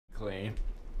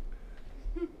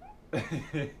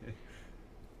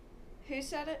Who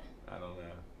said it? I don't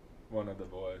know. One of the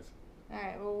boys.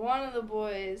 Alright, well, one of the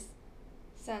boys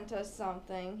sent us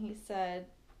something. He said,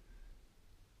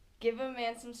 give a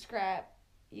man some scrap,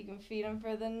 you can feed him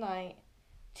for the night.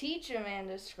 Teach a man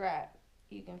to scrap,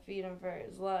 you can feed him for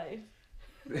his life.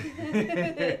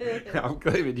 I'm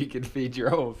claiming you can feed your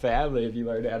whole family if you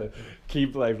learn how to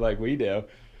keep life like we do.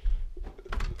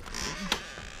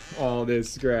 All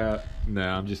this scrap. No,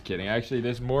 I'm just kidding. Actually,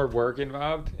 there's more work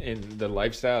involved in the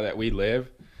lifestyle that we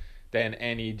live than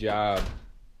any job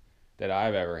that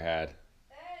I've ever had.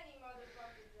 Any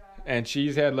motherfucking job. And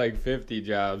she's had like 50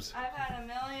 jobs. I've had a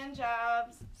million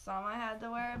jobs. Some I had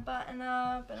to wear a button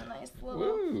up and a nice little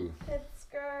Woo! fit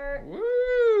skirt.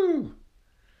 Woo!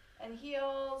 And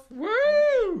heels. Woo!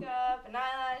 And makeup and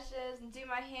eyelashes and do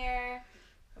my hair.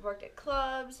 I've worked at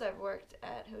clubs, I've worked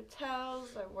at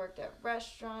hotels, I've worked at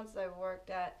restaurants, I've worked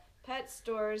at pet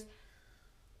stores.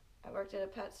 I worked at a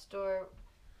pet store.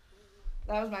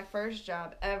 That was my first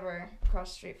job ever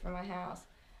across the street from my house.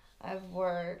 I've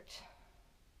worked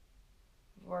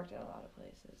at a lot of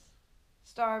places.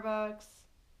 Starbucks,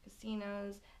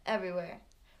 casinos, everywhere.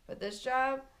 But this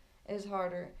job is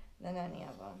harder than any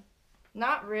of them.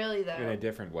 Not really, though. In a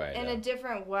different way. In a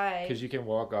different way. Because you can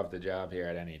walk off the job here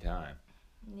at any time.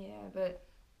 Yeah, but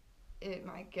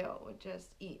my guilt would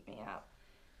just eat me up.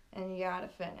 And you gotta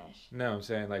finish. No, I'm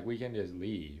saying like we can just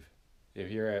leave.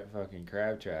 If you're at fucking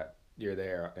Crab Trap, you're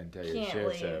there until your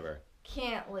shift's over.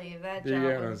 Can't leave. That Do you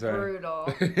get job what was I'm saying?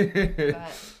 brutal.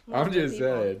 But I'm just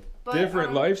saying. But,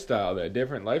 different lifestyle though.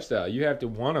 Different lifestyle. You have to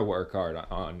want to work hard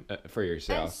on for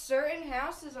yourself. And certain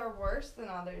houses are worse than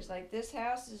others. Like this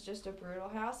house is just a brutal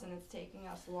house and it's taking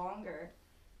us longer.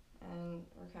 And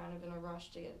we're kind of in a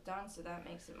rush to get it done, so that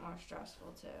makes it more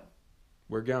stressful too.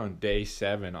 We're going day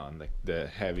 7 on the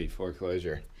heavy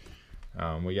foreclosure.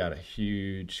 We got a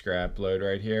huge scrap load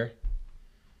right here.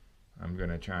 I'm going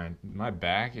to try and... My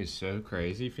back is so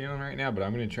crazy feeling right now, but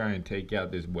I'm going to try and take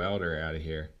out this welder out of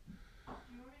here.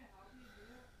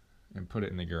 And put it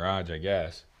in the garage, I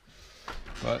guess.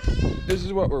 But this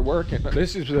is what we're working.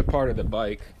 This is the part of the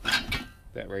bike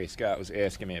that Ray Scott was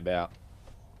asking me about.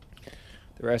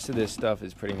 The rest of this stuff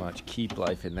is pretty much keep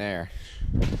life in there.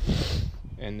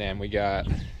 And then we got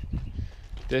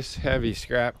this heavy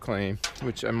scrap claim,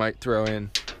 which I might throw in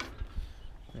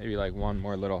maybe like one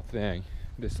more little thing.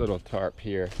 This little tarp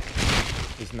here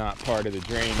is not part of the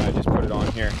drain. I just put it on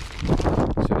here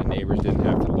so the neighbors didn't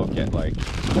have to look at like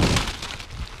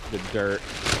the dirt,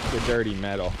 the dirty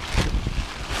metal.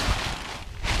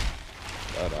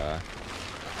 But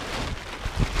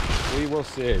we will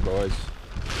see, boys.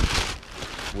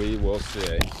 We will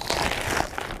see.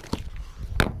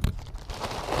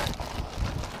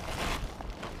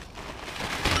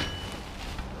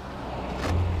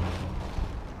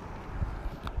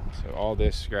 So all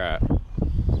this scrap.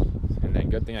 And then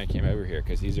good thing I came over here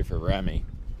because these are for Remy.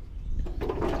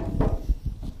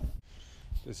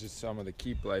 This is some of the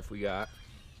keep life we got.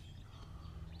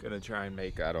 Gonna try and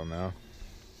make, I don't know,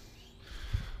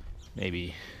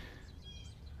 maybe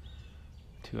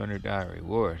 $200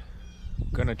 reward.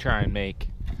 Gonna try and make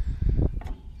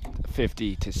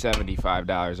 $50 to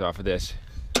 $75 off of this.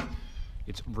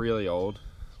 It's really old,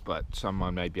 but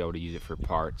someone might be able to use it for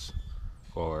parts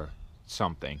or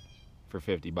something for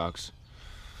 50 bucks.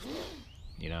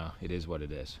 You know, it is what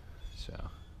it is. So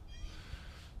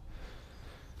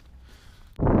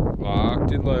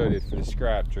locked and loaded for the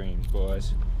scrap dreams,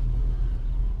 boys.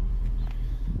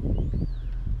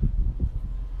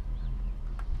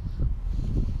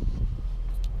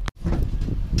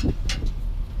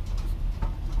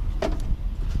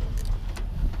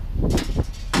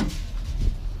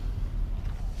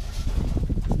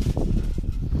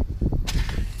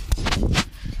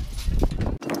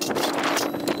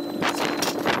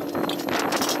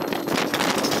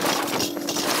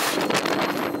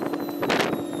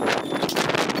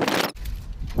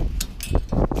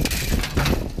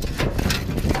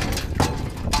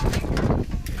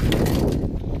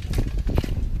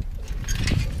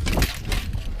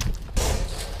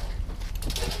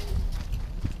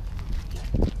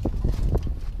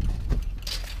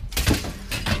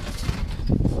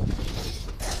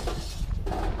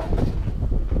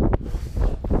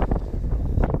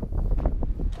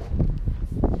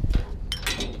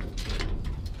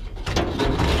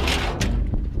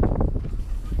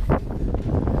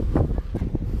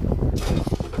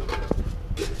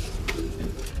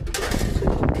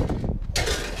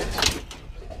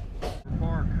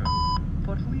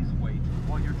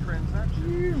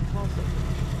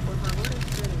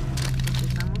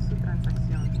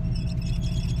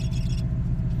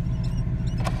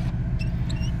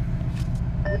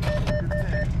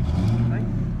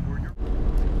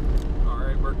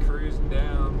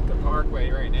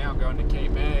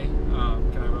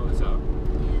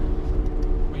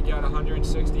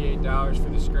 $8 for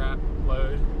the scrap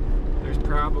load. There's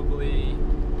probably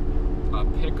a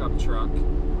pickup truck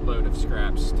load of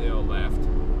scrap still left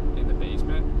in the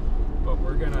basement, but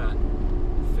we're gonna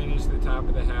finish the top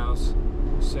of the house,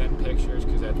 send pictures,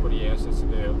 because that's what he asked us to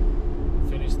do.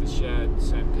 Finish the shed,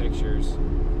 send pictures,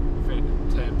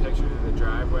 send pictures of the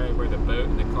driveway where the boat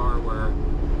and the car were,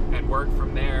 and work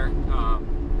from there.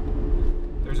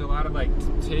 There's a lot of like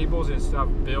tables and stuff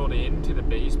built into the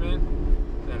basement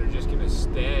that are just gonna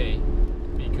stay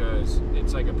because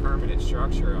it's like a permanent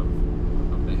structure of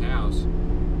the house.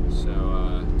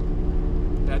 So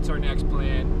that's our next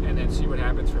plan, and then see what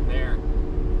happens from there.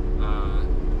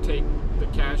 Take the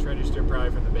cash register probably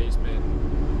from the basement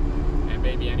and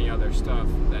maybe any other stuff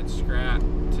that's scrap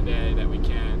today that we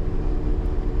can,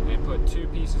 and put 2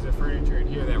 pieces of furniture in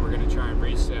here that we're going to try and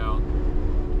resell.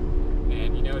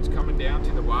 And you know, it's coming down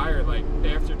to the wire. Like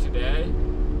after today,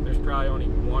 there's probably only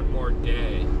one more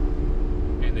day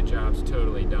and the job's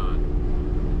totally done.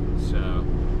 So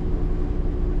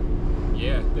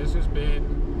yeah, this has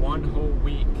been one whole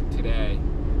week today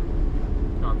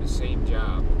on the same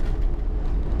job.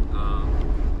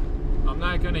 I'm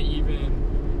not gonna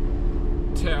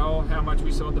even tell how much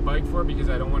we sold the bike for because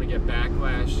I don't want to get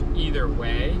backlash either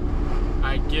way.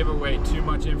 I give away too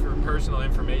much personal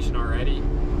information already,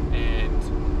 and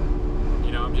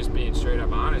you know, I'm just being straight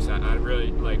up honest. I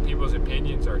really, like, people's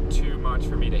opinions are too much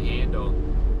for me to handle.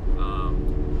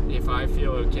 If I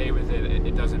feel okay with it,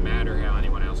 it doesn't matter how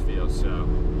anyone else feels. So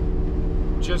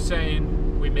just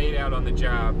saying, we made out on the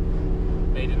job,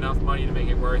 made enough money to make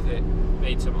it worth it,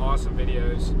 made some awesome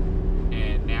videos,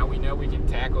 and now we know we can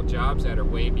tackle jobs that are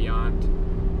way beyond,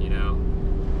 you know,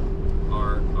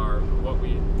 our what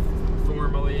we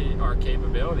formally, our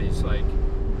capabilities. Like,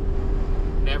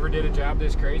 never did a job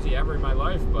this crazy ever in my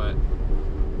life, but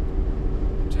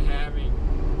to having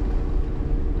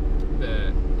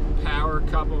the power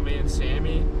couple, me and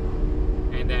Sammy,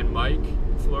 and then Mike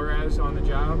Flores on the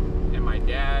job, and my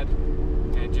dad,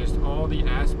 and just all the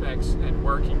aspects and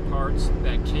working parts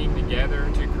that came together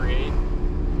to create,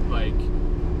 like,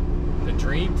 the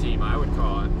dream team, I would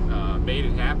call it, made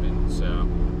it happen. So,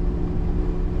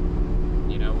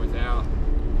 you know, without,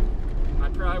 I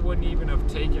probably wouldn't even have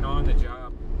taken on the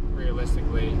job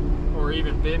realistically, or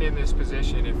even been in this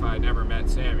position if I never met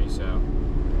Sammy. So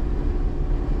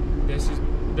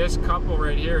this couple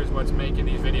right here is what's making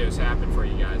these videos happen for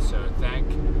you guys. So thank,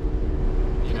 you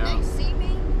know. Can they see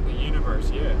me? The universe,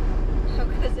 yeah. Oh,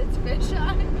 because it's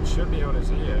fisheye? It should be able to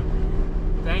see you.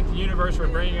 Thank the universe for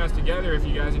bringing us together if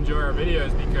you guys enjoy our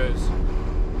videos, because,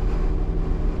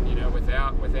 you know,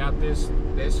 without this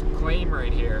claim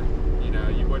right here, you know,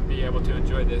 you wouldn't be able to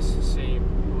enjoy this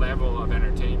same level of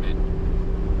entertainment,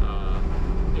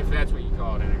 if that's what you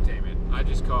call it, entertainment. I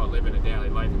just call it living a daily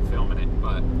life and filming it.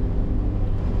 But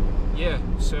yeah,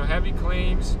 so heavy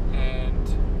claims,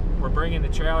 and we're bringing the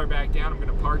trailer back down. I'm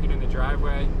going to park it in the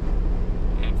driveway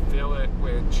and fill it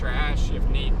with trash if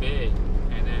need be,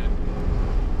 and then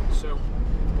so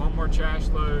one more trash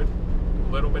load,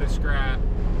 a little bit of scrap,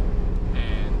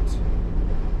 and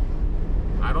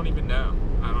I don't even know,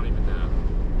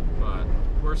 but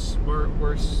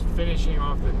we're finishing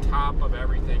off the top of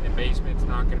everything. The basement's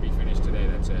not going to be finished today,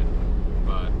 that's it,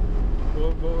 but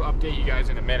we'll update you guys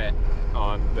in a minute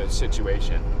on the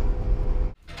situation.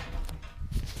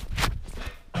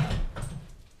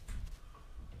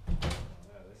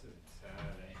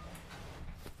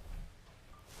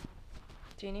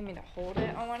 Do you need me to hold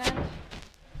it on one end? I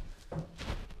don't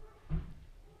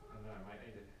know, I might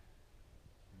need it.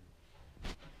 I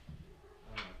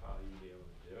don't know if I'll even be able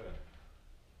to do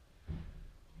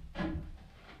it.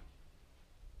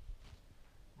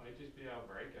 Might just be how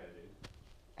break I do.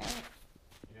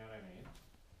 You know what I mean?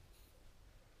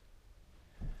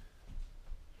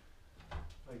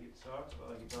 Like, it sucks, but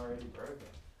like it's already broken.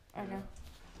 I know.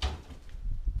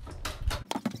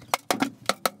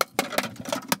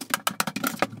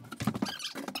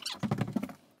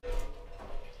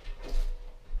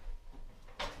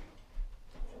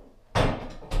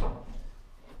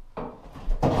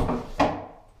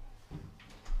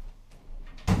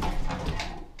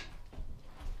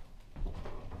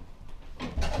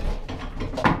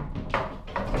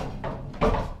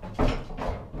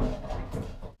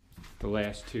 The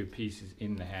last 2 pieces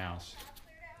in the house.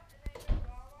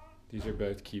 These are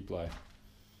both keep life.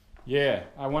 Yeah,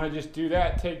 I want to just do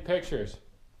that, take pictures.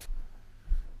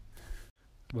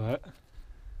 What?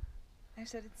 I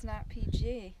said it's not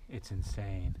PG. It's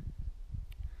insane.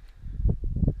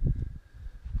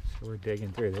 So we're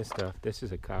digging through this stuff. This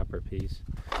is a copper piece.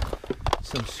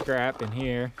 Some scrap in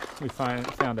here. We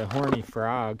found a horny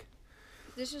frog.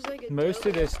 This is like a Most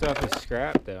of this stuff is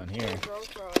scrap down here.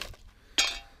 Velcro.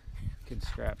 Could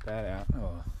scrap that out.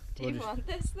 Oh, Do you want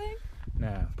this thing?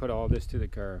 No, put all this to the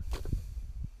curb.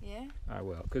 Yeah? I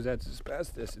will, because that's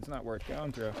asbestos. It's not worth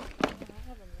going through. I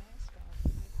have a mask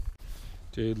on.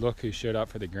 Dude, look who showed up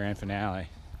for the grand finale.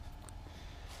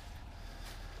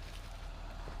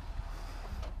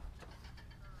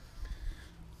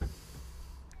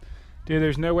 Dude,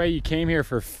 there's no way you came here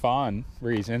for fun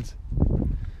reasons.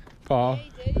 Paul.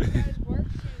 Hey, Dave, you got his work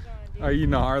shoes on, dude. Are you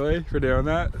gnarly for doing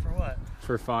that? For what?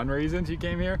 For fun reasons you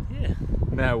came here? Yeah.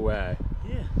 No way.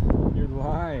 Yeah. You're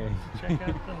lying. Check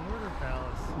out the Murder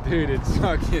Palace. Dude, it's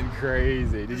fucking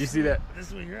crazy. Did you see that? This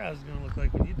is what your house is going to look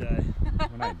like when you die.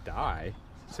 When I die?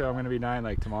 So I'm going to be dying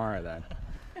like tomorrow then.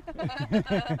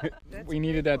 We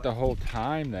needed that the whole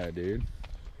time though, dude.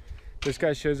 This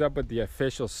guy shows up with the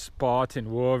official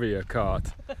Spartan warrior cart.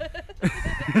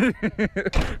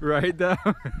 Right though?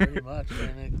 Pretty much,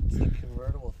 man. It's the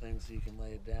convertible thing so you can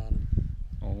lay it down.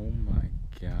 Oh my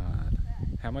god.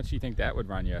 How much do you think that would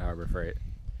run you at Harbor Freight?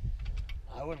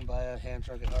 I wouldn't buy a hand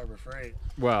truck at Harbor Freight.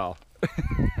 Well,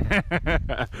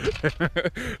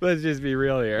 let's just be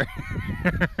real here.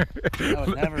 I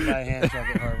would never buy a hand truck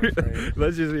at Harbor Freight.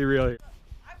 Let's just be real here.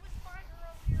 I was fine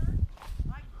earlier.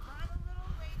 I ran a little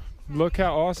late today. Look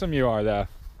how awesome you are though.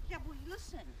 Yeah, well,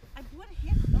 listen. I bought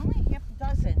only half a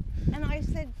dozen, and I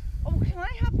said, "Oh, can I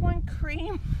have one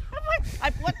cream?" I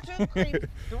bought 2 creams.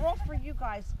 They're all for you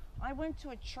guys. I went to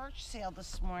a church sale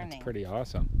this morning. That's pretty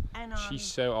awesome. And She's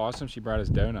so awesome. She brought us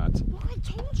donuts. well, I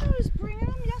told you I was bringing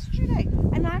them yesterday,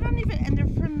 and I don't even. And they're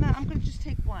from. I'm gonna just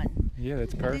take one. Yeah,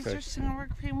 that's These are perfect. sour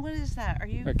cream. What is that? Are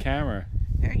you A camera.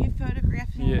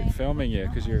 photographing Yeah, me? filming you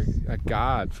because you're a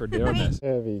god for doing this.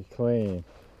 Heavy claim.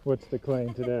 What's the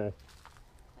claim today?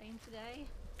 Playing today.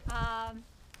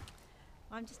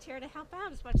 I'm just here to help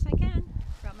out as much as I can.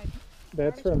 Throughout my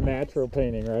That's from natural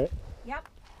painting, right? Yep.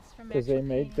 It's from Because they Natural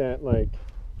make Painting. that like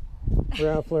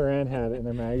Ralph Lauren had it in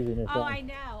their magazine or something. Oh, I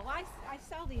know. Well, I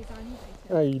sell these on eBay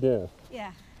too. Oh, you do?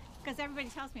 Yeah. Because everybody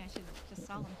tells me I should just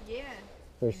sell them. Yeah.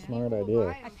 They're a Yeah. smart People idea.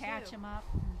 buy I 'em, patch too. them up.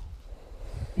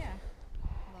 And,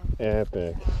 yeah.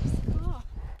 Epic. Cool.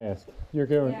 Ask. You're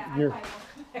going. You're.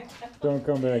 Don't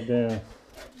come back down.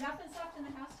 Nothing's left in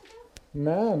the house to do?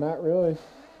 No, not really.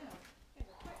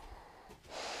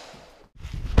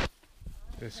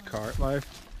 This cart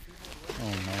life. Oh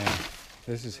man,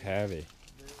 this is heavy.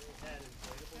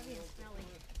 Heavy and smelly.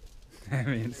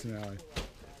 Heavy and smelly.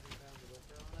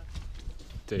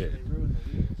 Dude,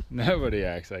 nobody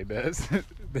acts like this.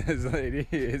 This lady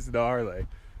is gnarly.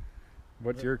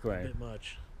 What's your A claim? bit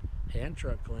much. Hand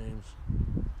truck claims.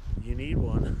 You need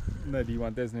one. No, do you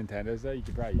want those Nintendos though? You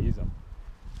could probably use them.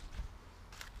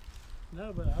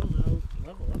 No, but I don't know.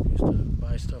 Level Up used to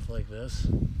buy stuff like this.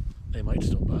 They might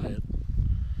still buy it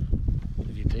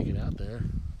if you take it out there.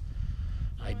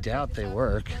 I doubt they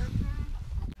work.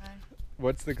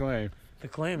 What's the claim? The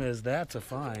claim is that's a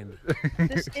find.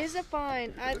 This is a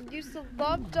fine. I used to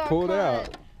love Duck Pull it Hunt.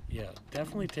 out. Yeah,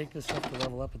 definitely take this stuff to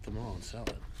Level Up at the mall and sell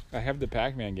it. I have the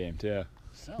Pac-Man game too.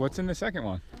 Sell What's in the second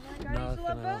one? Oh my god, I used to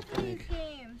love Nothing, I both don't of these think.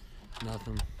 games.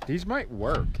 Nothing. These might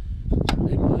work.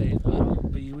 They might. I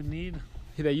don't. But you would need.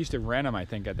 They used to rent them, I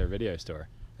think, at their video store.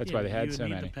 That's yeah, why they had you would so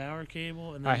need many. the power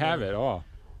cable. And I then have it all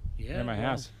Yeah. in my well,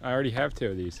 house. I already have 2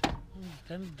 of these.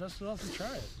 Then dust it off and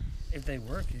try it. If they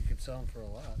work, you could sell them for a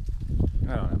lot.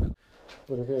 I don't know.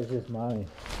 What if it was just money?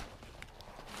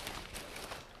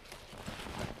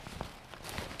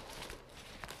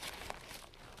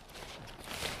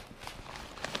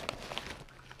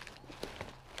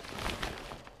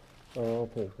 All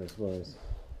purpose was.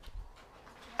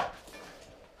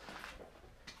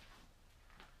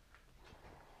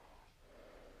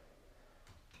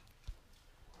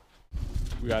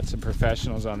 We got some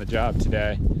professionals on the job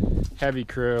today. Heavy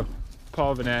crew.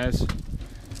 Paul Vanez.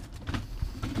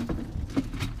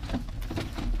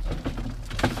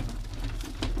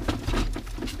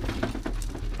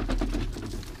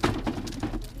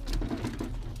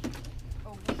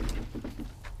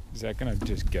 Is that gonna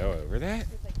just go over that?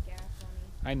 There's like gas on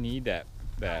it. I need that.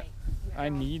 Right. I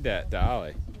need that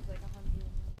dolly. There's like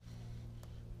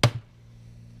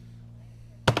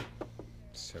 100.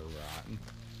 So rotten.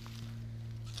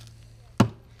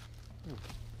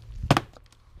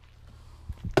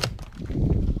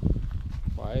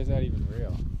 Why is that even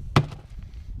real?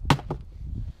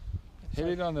 Hit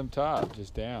it on the top,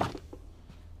 just down.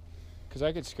 Because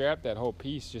I could scrap that whole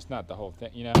piece, just not the whole thing,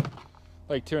 you know?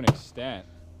 Like to an extent.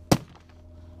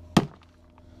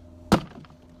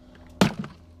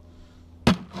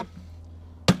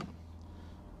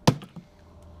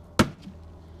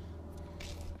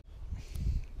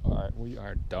 Alright, we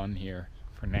are done here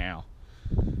for now.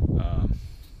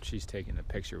 She's taking the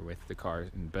picture with the car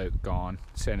and boat gone,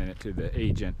 sending it to the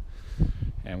agent,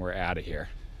 and we're out of here.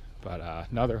 But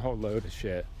another whole load of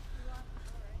shit.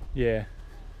 Yeah.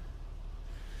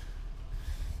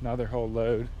 Another whole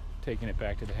load, taking it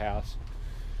back to the house.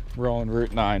 Rolling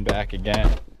Route 9 back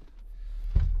again.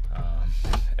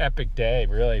 Epic day,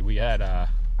 really. We had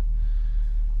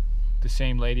the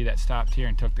same lady that stopped here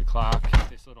and took the clock,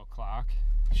 this little clock.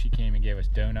 She came and gave us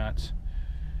donuts.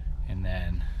 And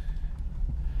then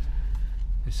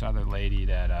this other lady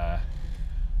that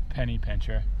penny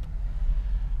pincher,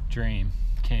 Dream,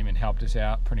 came and helped us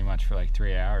out pretty much for like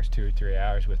 3 hours, 2 or 3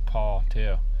 hours with Paul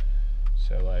too.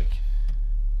 So like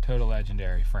total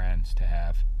legendary friends to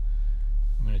have.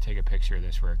 I'm gonna take a picture of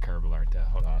this for a curb alert though.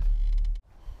 Hold on.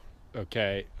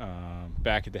 Okay,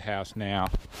 back at the house now.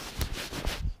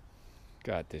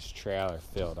 Got this trailer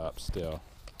filled up still.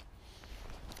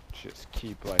 Just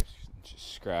keep life,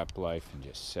 just scrap life and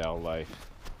just sell life.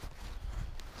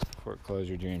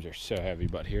 Foreclosure dreams are so heavy,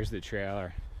 but here's the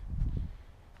trailer.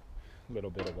 A little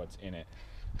bit of what's in it.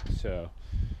 So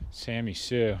Sammy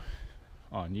Sue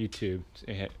on YouTube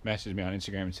messaged me on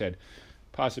Instagram and said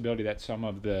possibility that some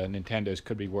of the Nintendos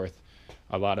could be worth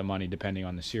a lot of money depending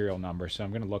on the serial number. So I'm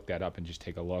going to look that up and just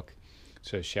take a look.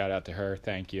 So shout out to her.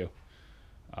 Thank you.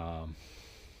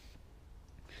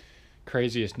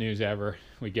 Craziest news ever.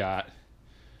 We got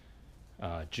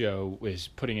Joe is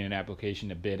putting in an application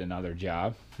to bid another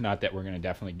job. Not that we're going to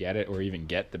definitely get it or even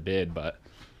get the bid, but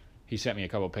he sent me a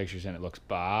couple pictures and it looks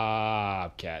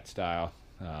Bobcat style.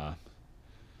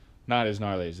 Not as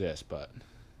gnarly as this, but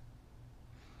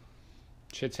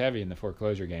shit's heavy in the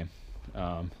foreclosure game.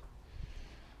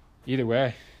 Either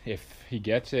way, if he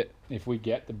gets it, if we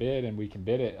get the bid and we can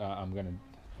bid it, I'm going to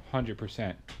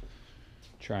 100%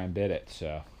 try and bid it.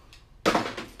 So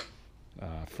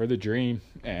for the dream,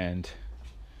 and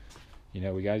you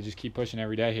know, we got to just keep pushing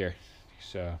every day here.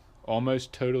 So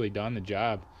almost totally done the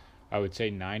job. I would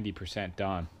say 90%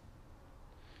 done,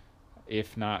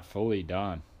 if not fully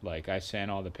done. Like, I sent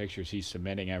all the pictures, he's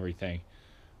submitting everything.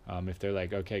 If they're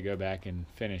like, okay, go back and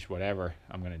finish whatever,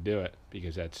 I'm going to do it,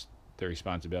 because that's the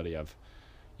responsibility of,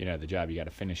 you know, the job. You got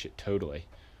to finish it totally.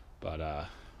 But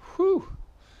whew,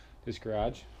 this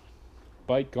garage,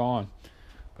 bike gone.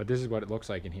 But this is what it looks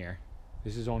like in here.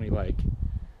 This is only like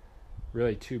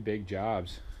really 2 big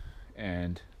jobs,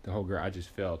 and the whole garage is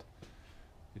filled.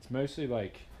 It's mostly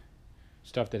like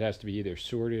stuff that has to be either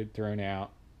sorted, thrown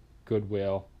out,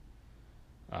 Goodwill,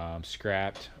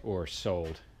 scrapped, or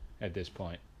sold at this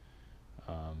point.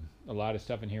 A lot of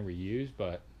stuff in here we use,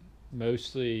 but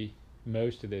most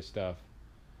of this stuff,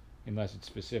 unless it's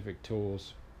specific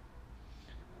tools,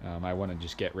 I want to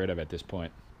just get rid of at this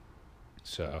point.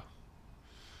 So,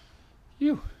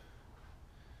 no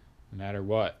matter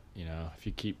what, you know, if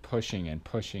you keep pushing and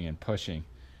pushing and pushing,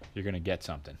 you're going to get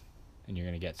something, and you're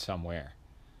going to get somewhere.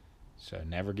 So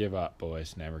never give up,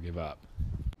 boys. Never give up.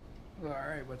 All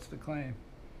right, what's the claim?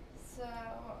 So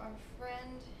our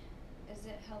friend, is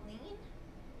it Helene?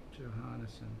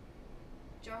 Johannesson.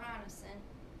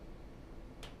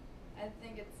 I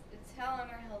think it's Helen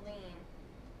or Helene.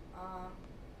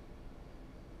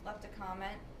 Left a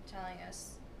comment telling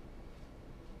us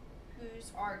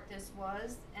whose art this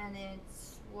was, and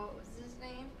it's, what was his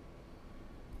name?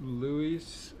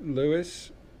 Louis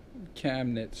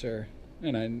Kamnitzer.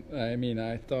 And I mean,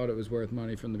 I thought it was worth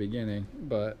money from the beginning,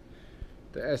 but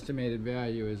the estimated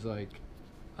value is like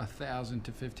 1,000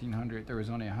 to 1,500. There was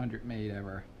only 100 made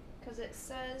ever. Because it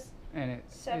says And it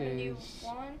 71 is,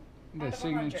 out the of 100.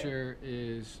 signature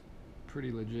is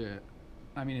pretty legit.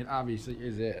 I mean, it obviously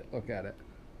is it. Look at it.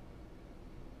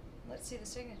 Let's see the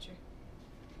signature.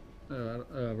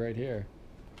 Right here.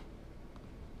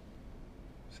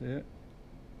 See it?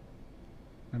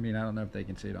 I mean, I don't know if they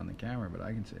can see it on the camera, but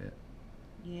I can see it.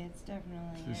 Yeah, it's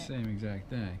definitely It's the same exact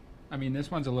thing. I mean, this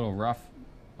one's a little rough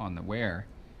on the wear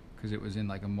because it was in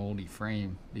like a moldy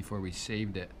frame before we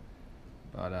saved it.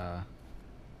 But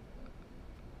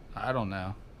I don't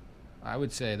know. I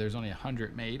would say there's only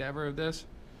 100 made ever of this,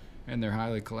 and they're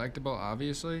highly collectible,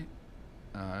 obviously,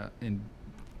 in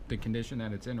the condition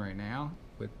that it's in right now,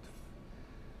 with,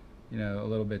 you know, a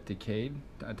little bit decayed,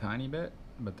 a tiny bit,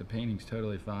 but the painting's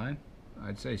totally fine.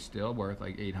 I'd say still worth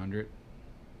like 800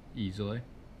 easily.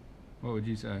 What would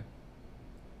you say?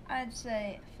 I'd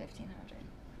say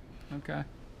 1,500. Okay.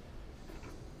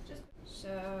 So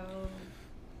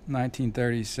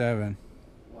 1937.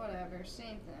 whatever,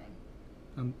 same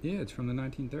thing. Yeah, it's from the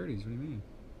 1930s. What do you mean?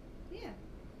 Yeah.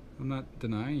 I'm not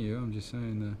denying you. I'm just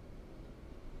saying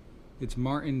it's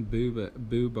Martin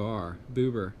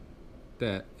Buber.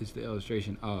 That is the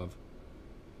illustration of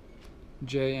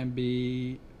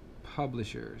JMB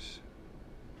Publishers.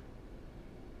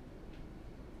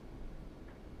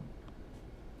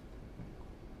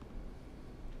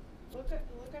 Look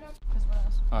it up.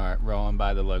 All right, rolling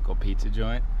by the local pizza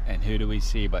joint, and who do we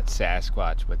see but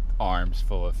Sasquatch with arms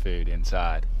full of food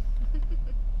inside?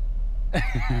 Look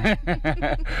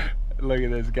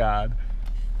at this god.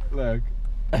 Look.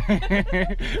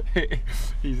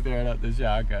 He's throwing up the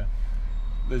shaka.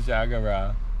 The shaka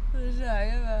bra.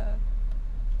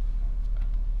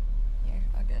 Here,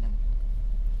 I'll get him.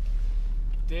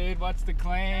 Dude, what's the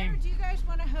claim? Do you guys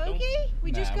want a hoagie?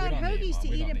 We just Nah, got we don't need hoagies one. to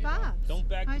We eat don't at need one. Bob's. Don't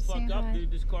back Hi, the fuck Sam. up, Hi.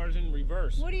 dude. This car's in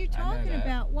reverse. What are you I know talking that.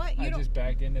 about? What? I You don't. just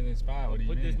backed into the spot. What do you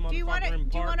Put this mean? Do you want motherfucker to? in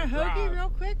Do you want a park and hoagie drive. real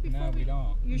quick before No, we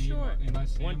don't. You Need sure? one-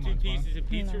 unless Sam Want two wants one. pieces of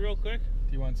pizza No. real quick?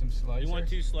 Do you want some slices? You want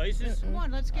 2 slices? Come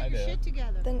on, let's I get your do. shit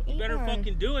together. Then You eat better one.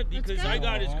 fucking do it because go. I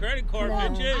got his credit card, No.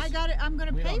 bitches. I got it. I'm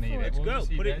gonna We pay don't for need it. it. Let's We'll go.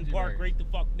 just eat Put it in veggie park burgers. right the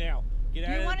fuck now. Get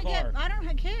Do out you want of to the car. get? I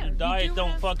don't care. Your You diet do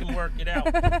don't whatever- fucking work. Get out.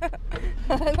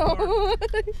 I know.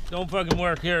 Don't fucking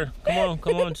work here. Come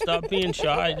on. Stop being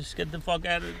shy. Just get the fuck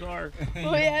out of the car. We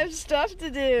have stuff to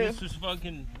do. This was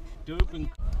fucking dope and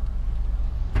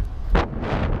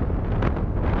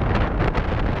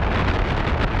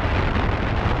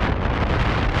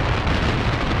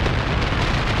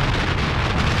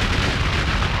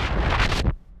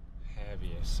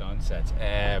Heaviest sunsets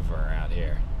ever out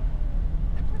here.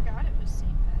 I forgot it was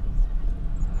St. Patty's.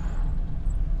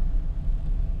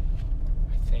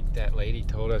 I think that lady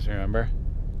told us, remember?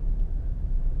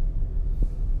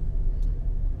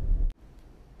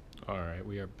 Alright,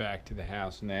 we are back to the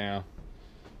house now.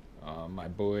 My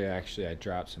boy, actually, I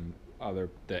dropped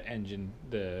the engine,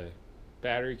 the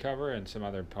battery cover, and some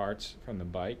other parts from the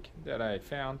bike that I had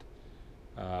found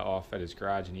off at his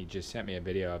garage, and he just sent me a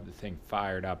video of the thing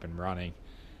fired up and running.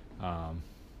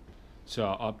 So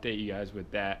I'll update you guys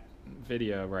with that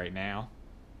video right now.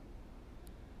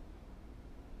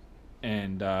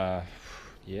 And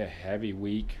yeah, heavy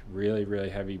week, really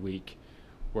heavy week.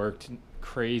 Worked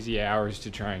crazy hours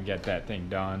to try and get that thing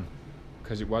done,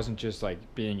 because it wasn't just like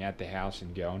being at the house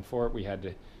and going for it. We had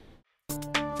to